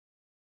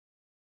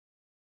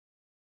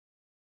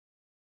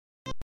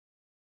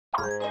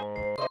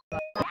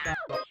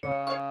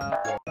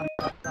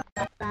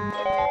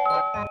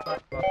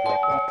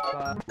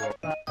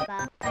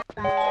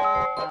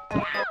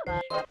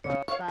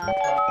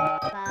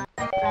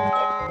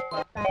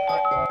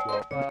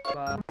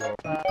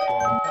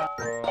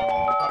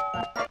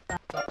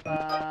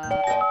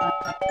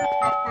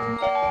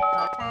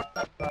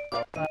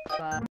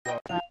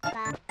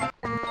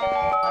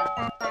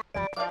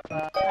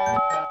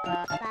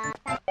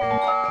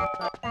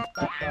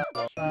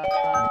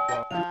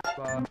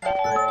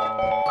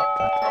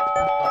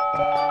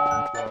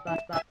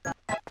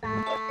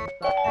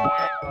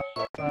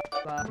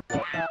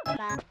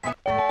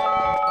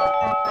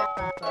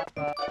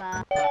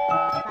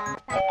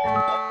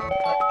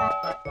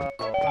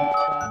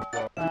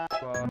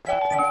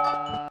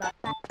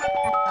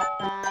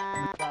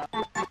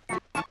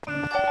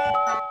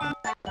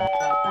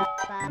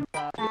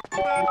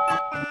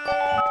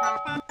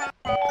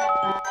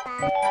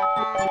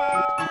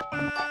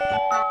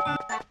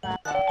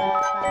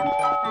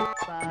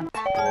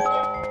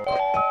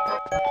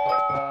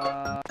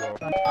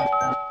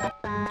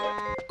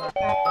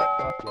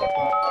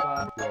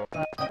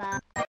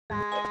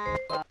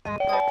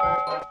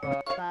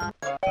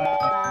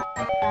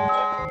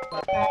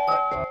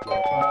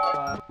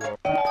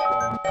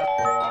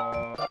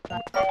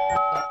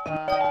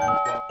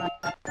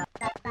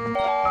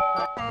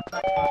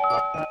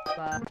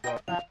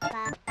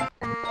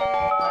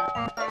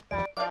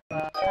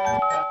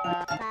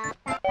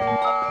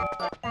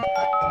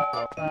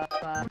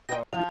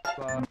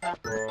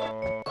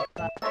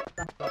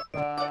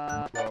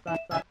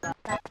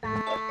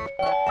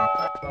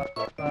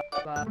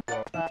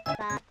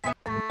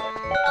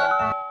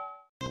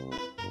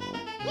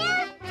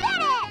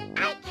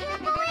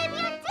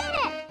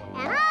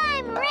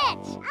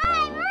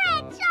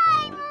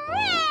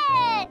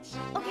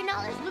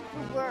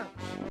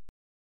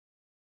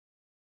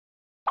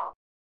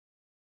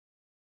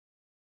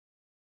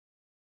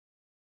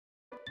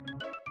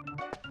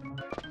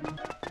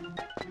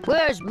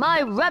Where's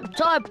my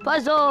Reptar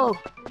puzzle?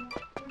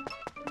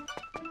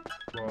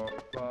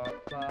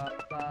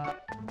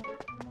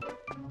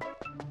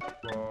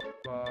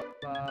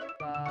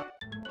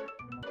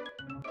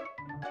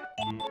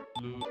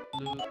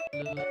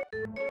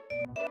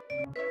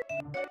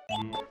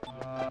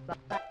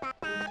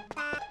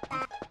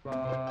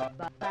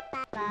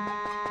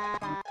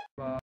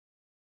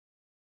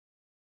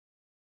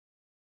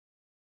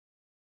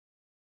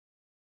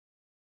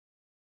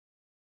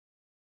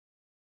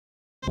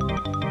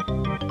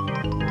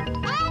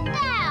 And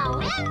now,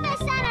 in the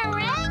center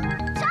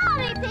ring,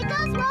 Tommy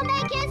Pickles will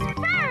make his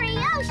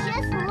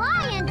ferocious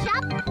lion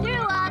jump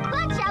through a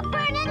bunch of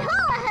burning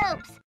hula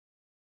hoops.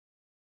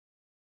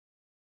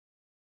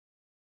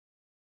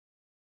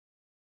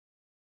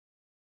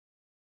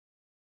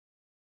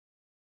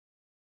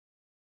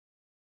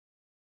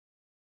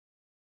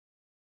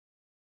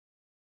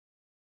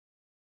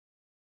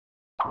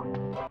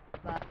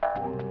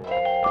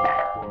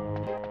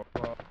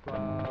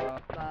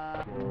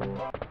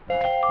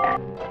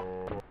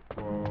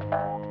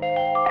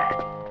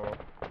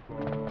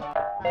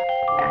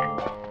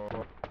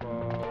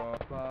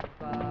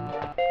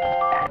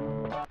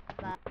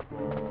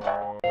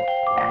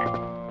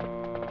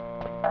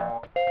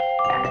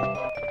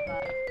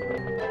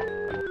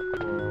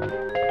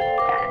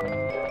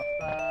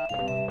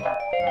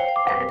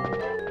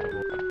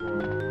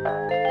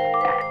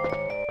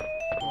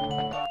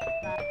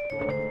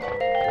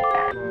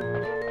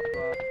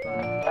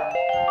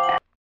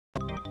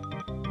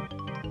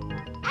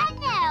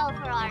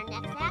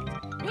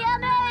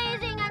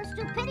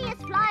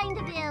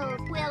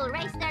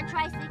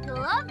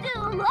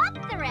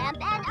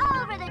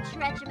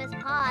 Treacherous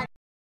pond.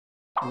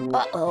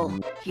 Uh-oh,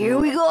 here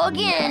we go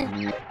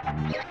again.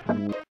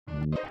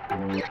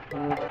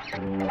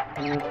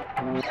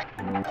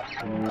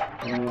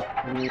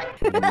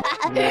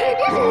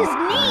 This is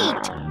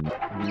neat.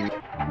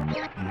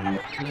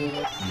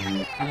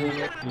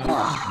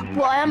 Oh,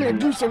 boy, I'm gonna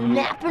do some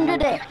napping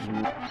today.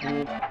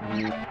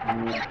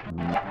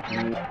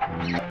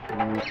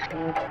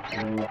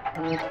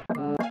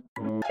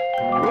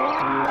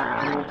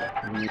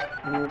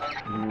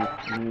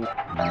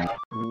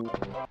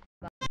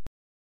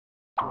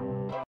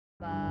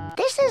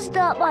 This is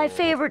not my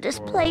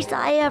favoriteest place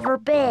I ever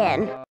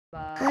been.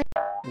 Aw,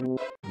 don't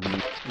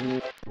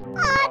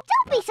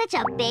be such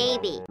a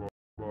baby.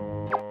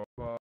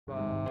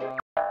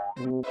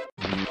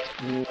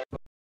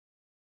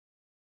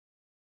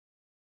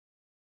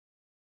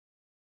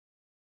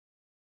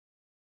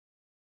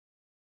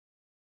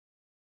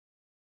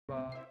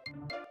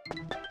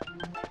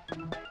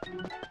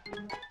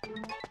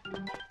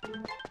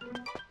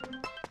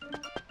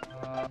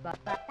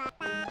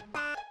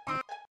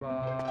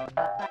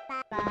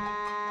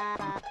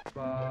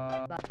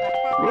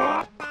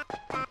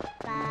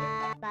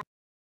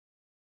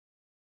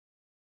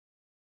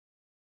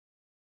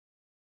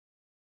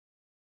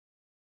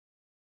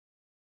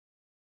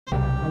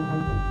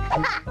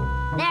 Ha!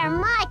 They're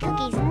my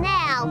cookies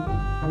now.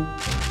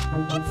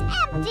 It's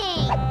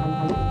empty.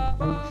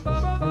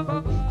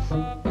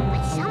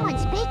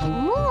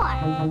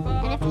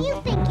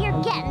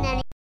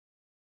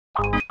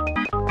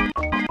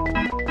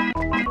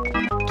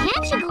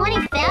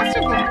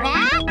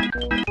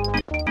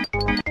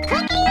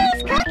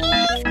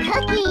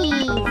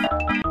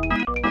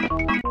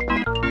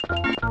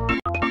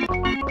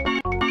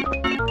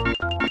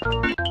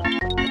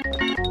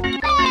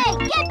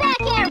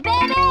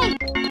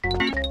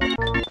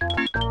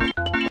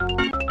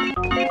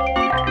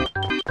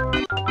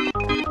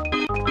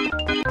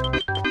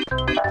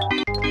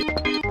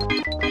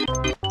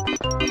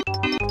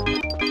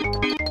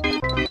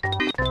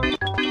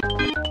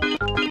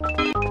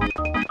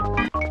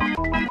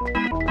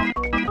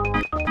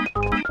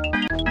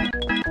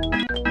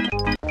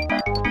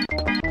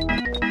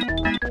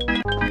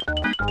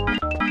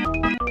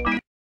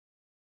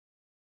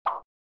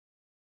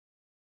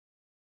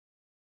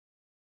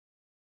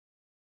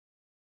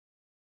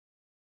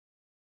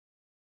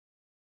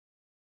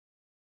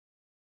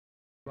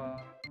 It's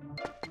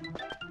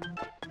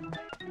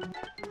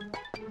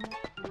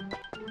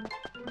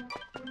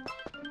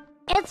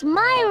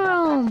my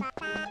room.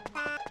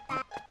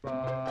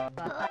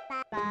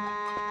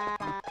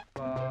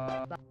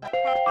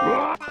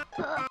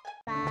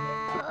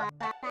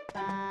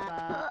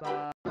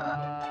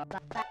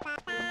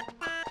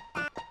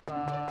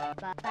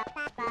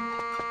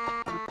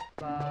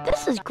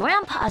 This is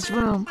Grandpa's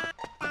room.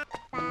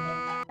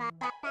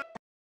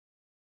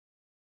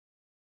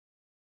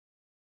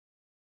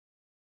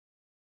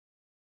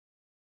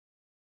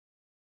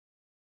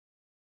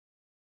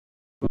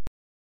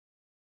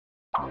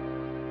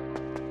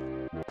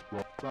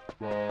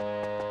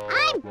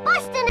 I'm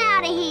busting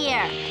out of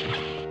here!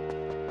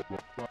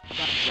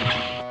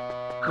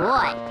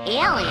 Boy,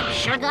 aliens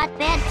sure got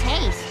bad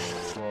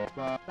taste.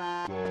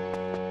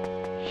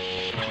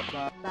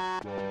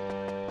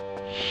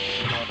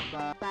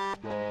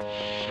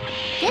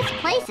 This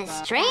place is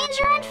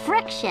stranger and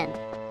friction.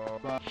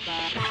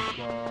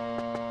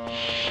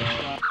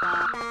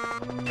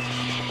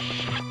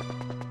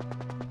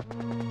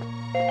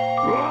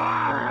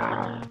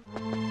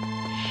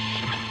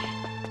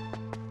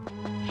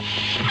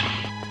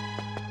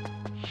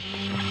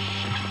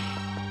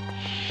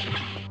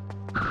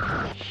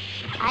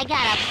 I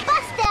gotta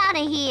bust out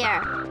of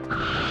here!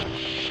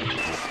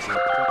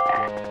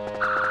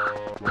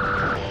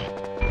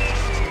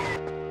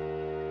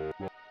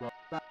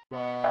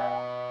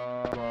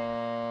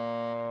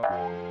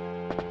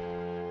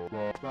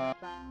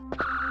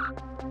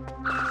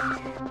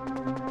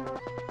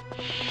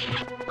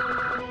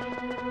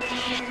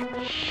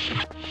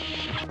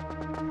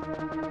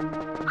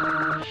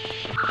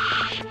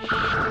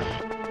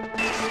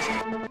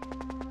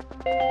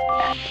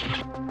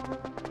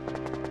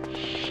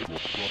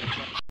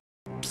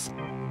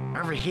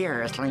 Over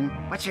here, Earthling.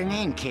 What's your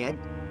name, kid?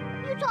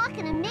 You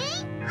talking to me?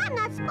 I'm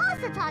not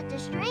supposed to talk to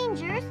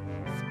strangers,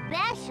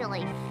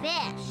 especially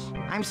fish.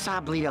 I'm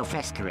Sablito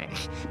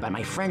Festerich, but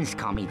my friends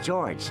call me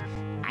George.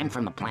 I'm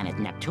from the planet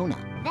Neptuna.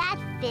 That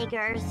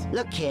figures.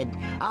 Look, kid,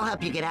 I'll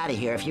help you get out of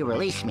here if you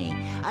release me.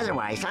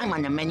 Otherwise, I'm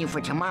on the menu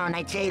for tomorrow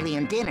night's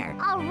alien dinner.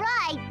 All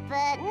right,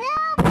 but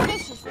no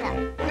fishy stuff.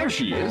 There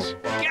she is.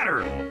 Get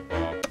her!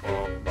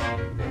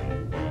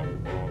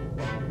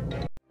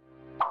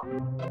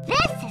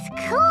 This is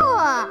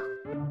cool!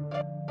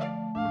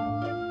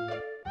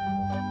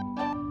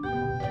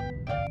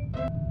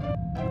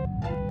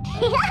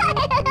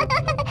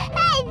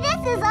 Hey,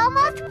 this is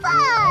almost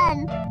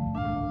fun!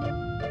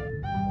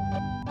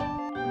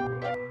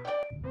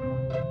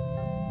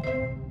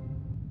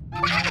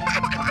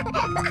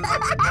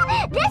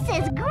 This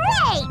is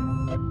great!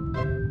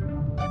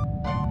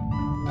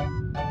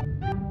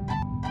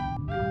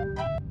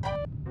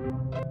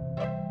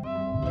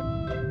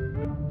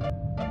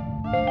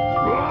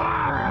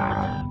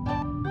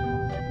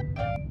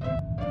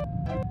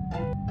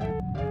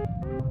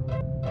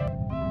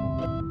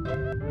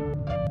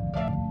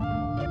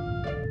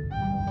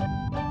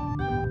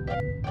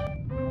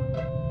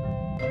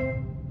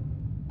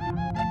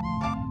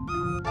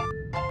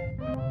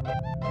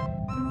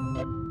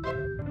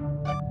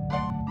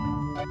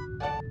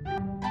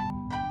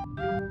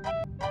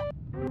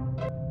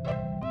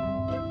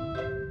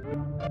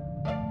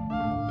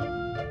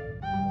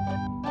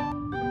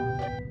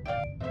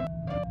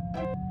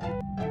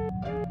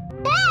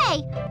 Hey,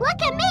 look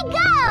at me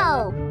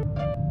go!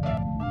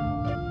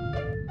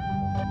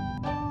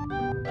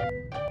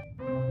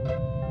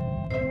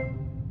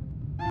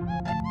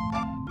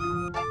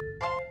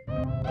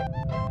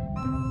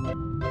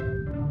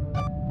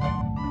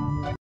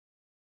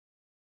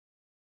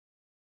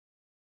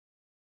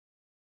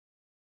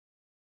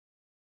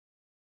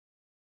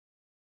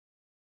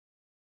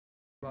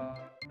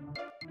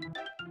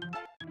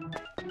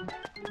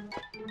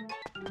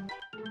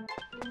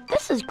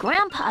 This is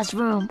Grandpa's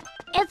room.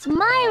 It's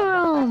my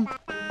room.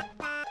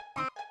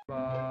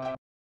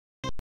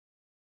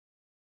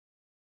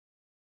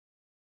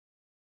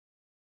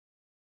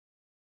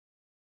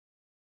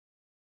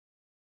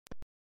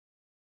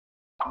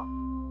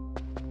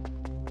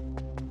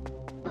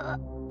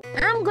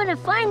 I'm gonna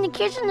find the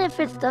kitchen if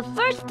it's the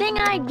first thing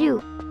I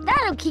do.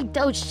 That'll keep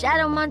those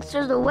shadow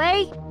monsters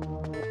away.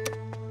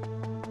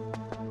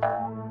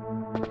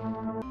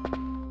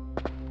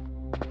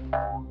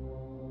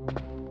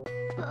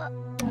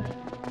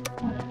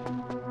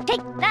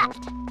 Take that!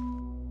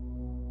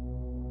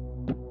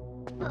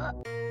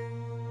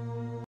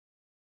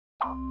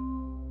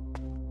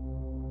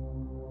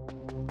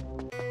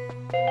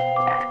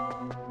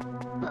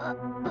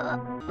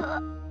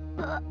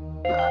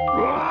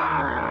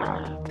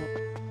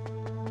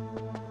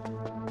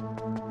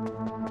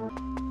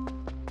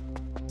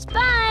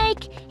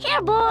 Spike!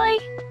 Here, boy!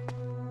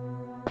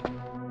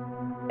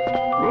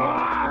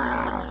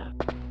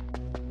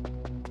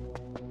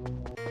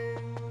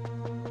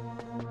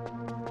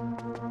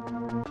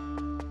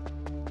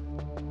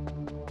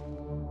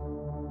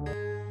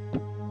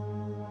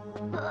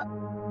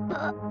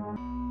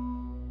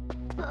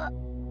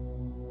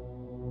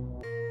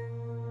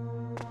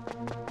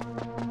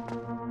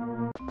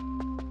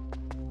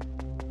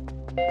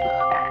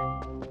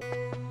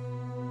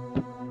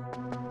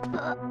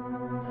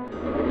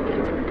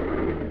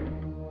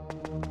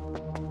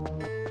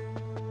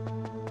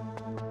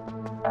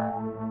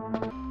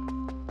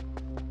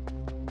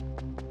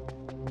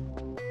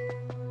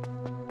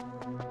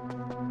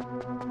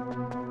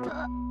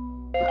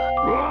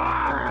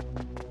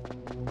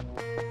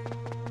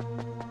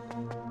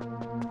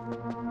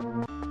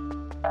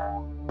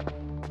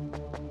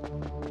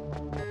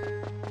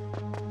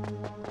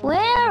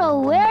 Where,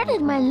 oh where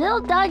did my little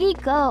doggy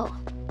go?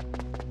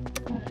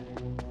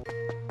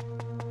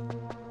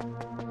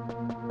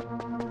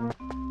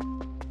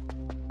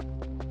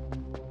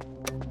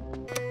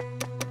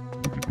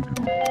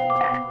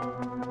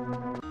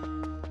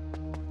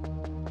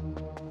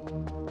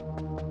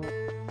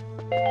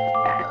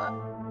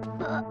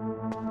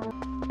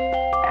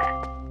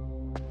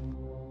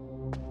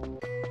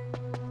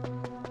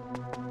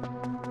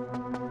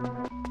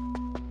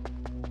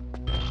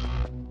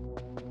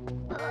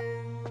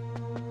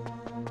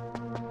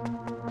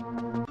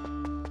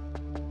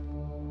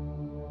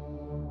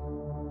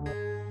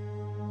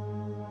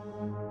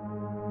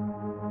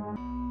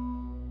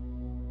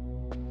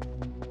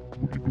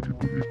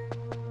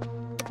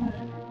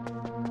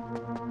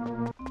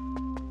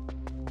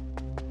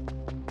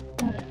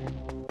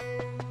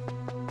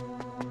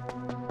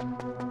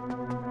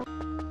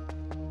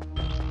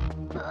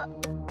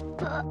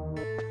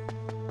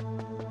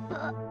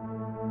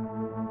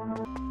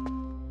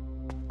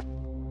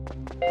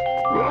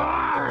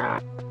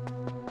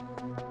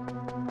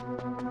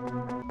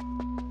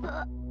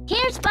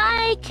 Here,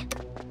 Spike!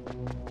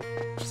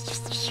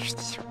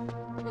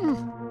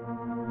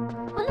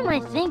 What am I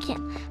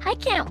thinking? I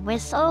can't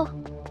whistle.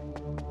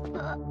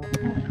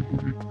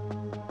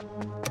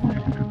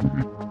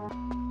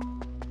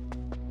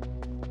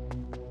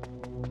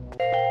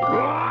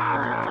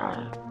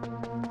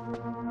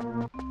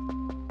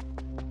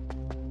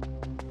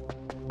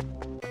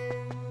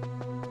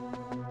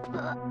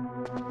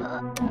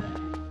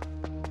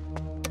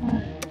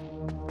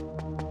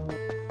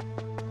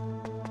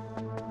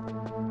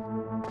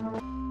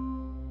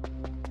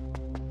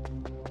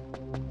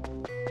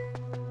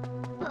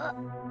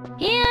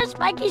 Here,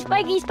 Spiky,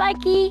 Spiky,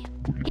 Spiky!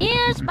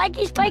 Here,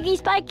 Spiky, Spiky,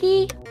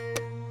 Spiky!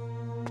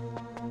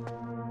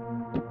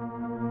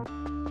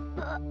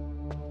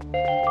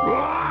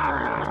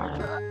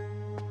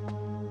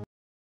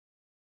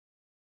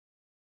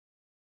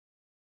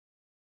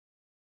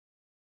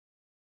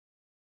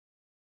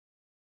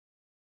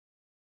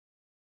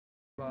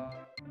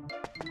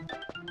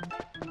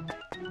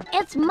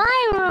 It's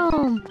my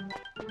room!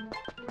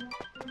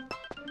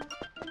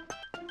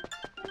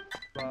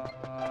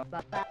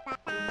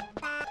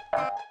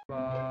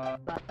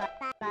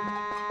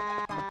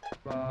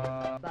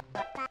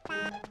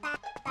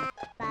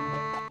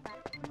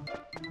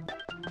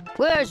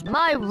 Where's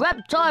my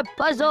Reptar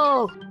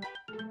puzzle?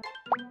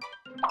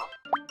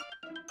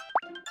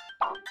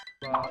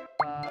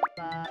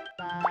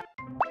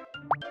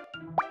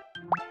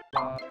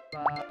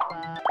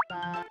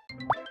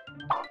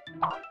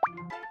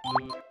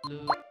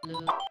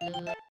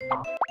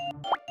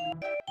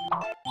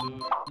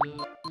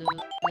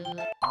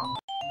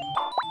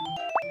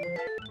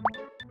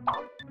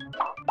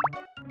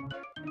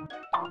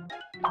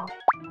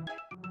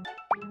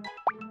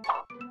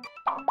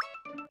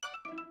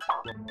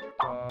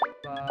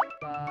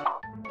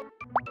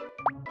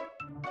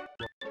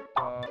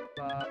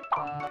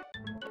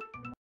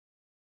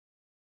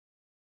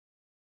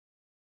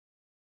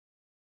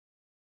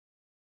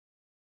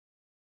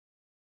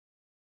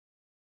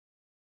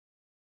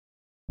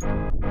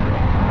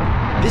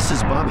 This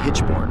is Bob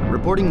Hitchborn,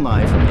 reporting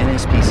live from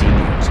NSPC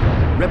News.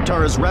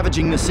 Reptar is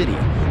ravaging the city.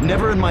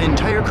 Never in my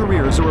entire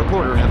career as a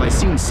reporter have I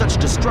seen such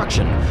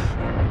destruction.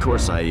 Of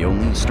course, I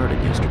only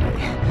started yesterday.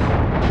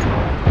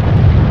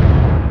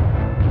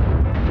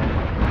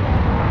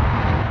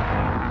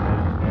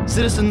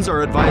 Citizens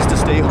are advised to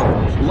stay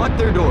home, lock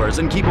their doors,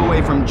 and keep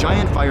away from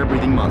giant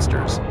fire-breathing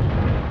monsters.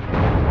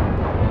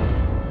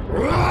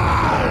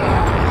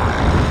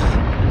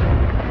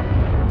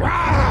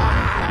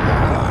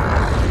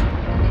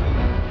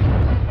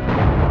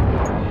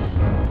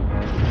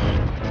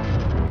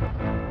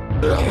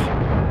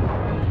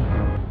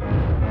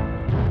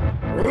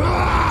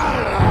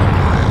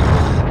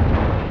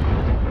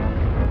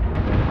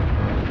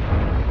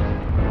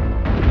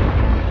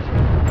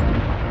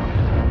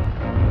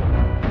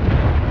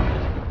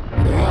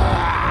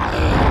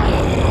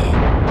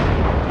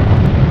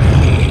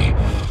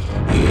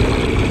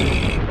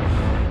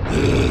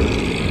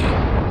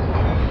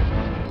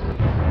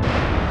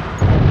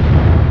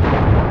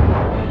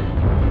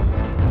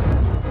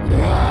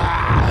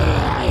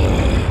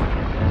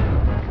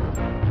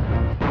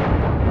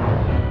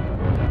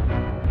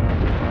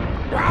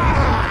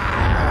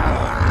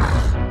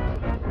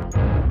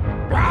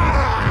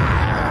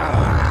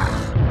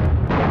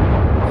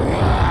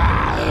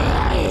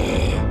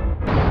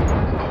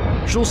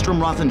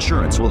 Schulstrom Roth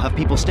Insurance will have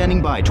people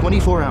standing by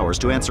 24 hours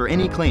to answer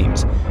any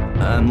claims,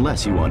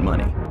 unless you want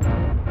money.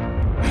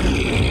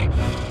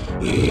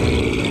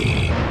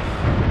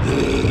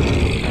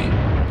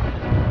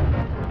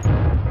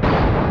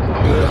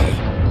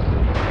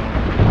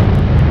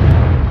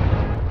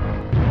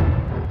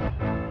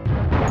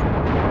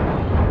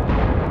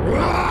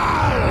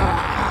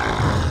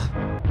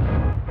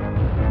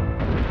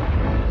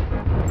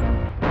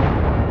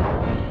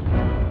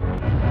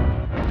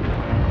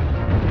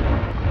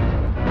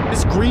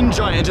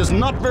 reptilian giant is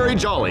not very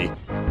jolly.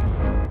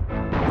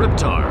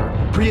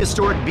 Reptar,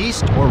 prehistoric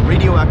beast or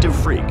radioactive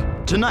freak.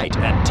 Tonight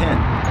at 10.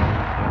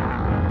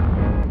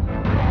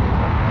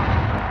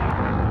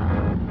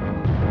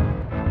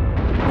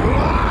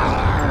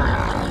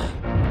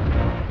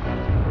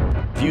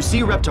 If you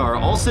see Reptar,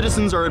 all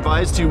citizens are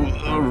advised to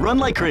run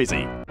like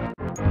crazy.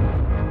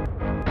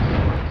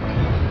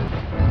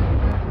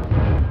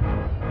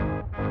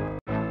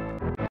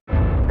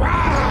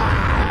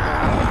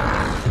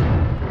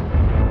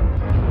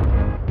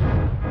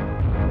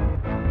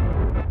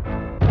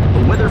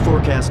 The weather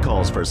forecast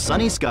calls for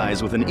sunny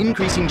skies with an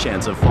increasing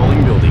chance of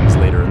falling buildings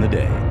later in the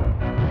day.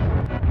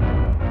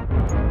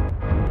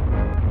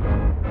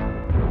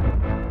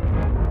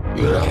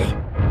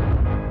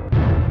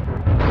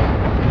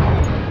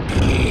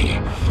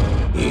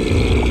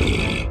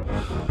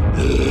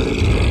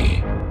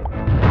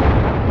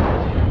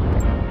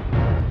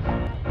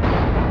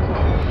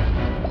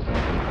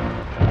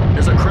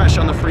 There's a crash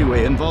on the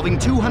freeway involving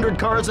 200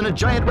 cars and a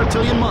giant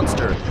reptilian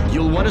monster.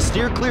 You'll want to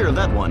steer clear of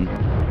that one.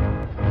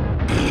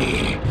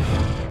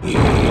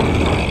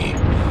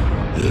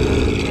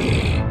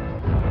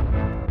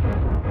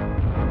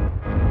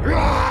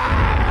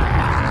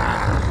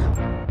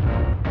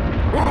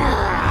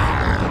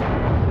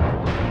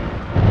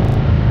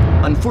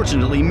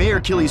 Unfortunately, Mayor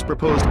Killy's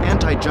proposed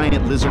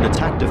anti-giant lizard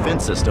attack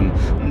defense system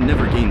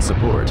never gained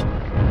support.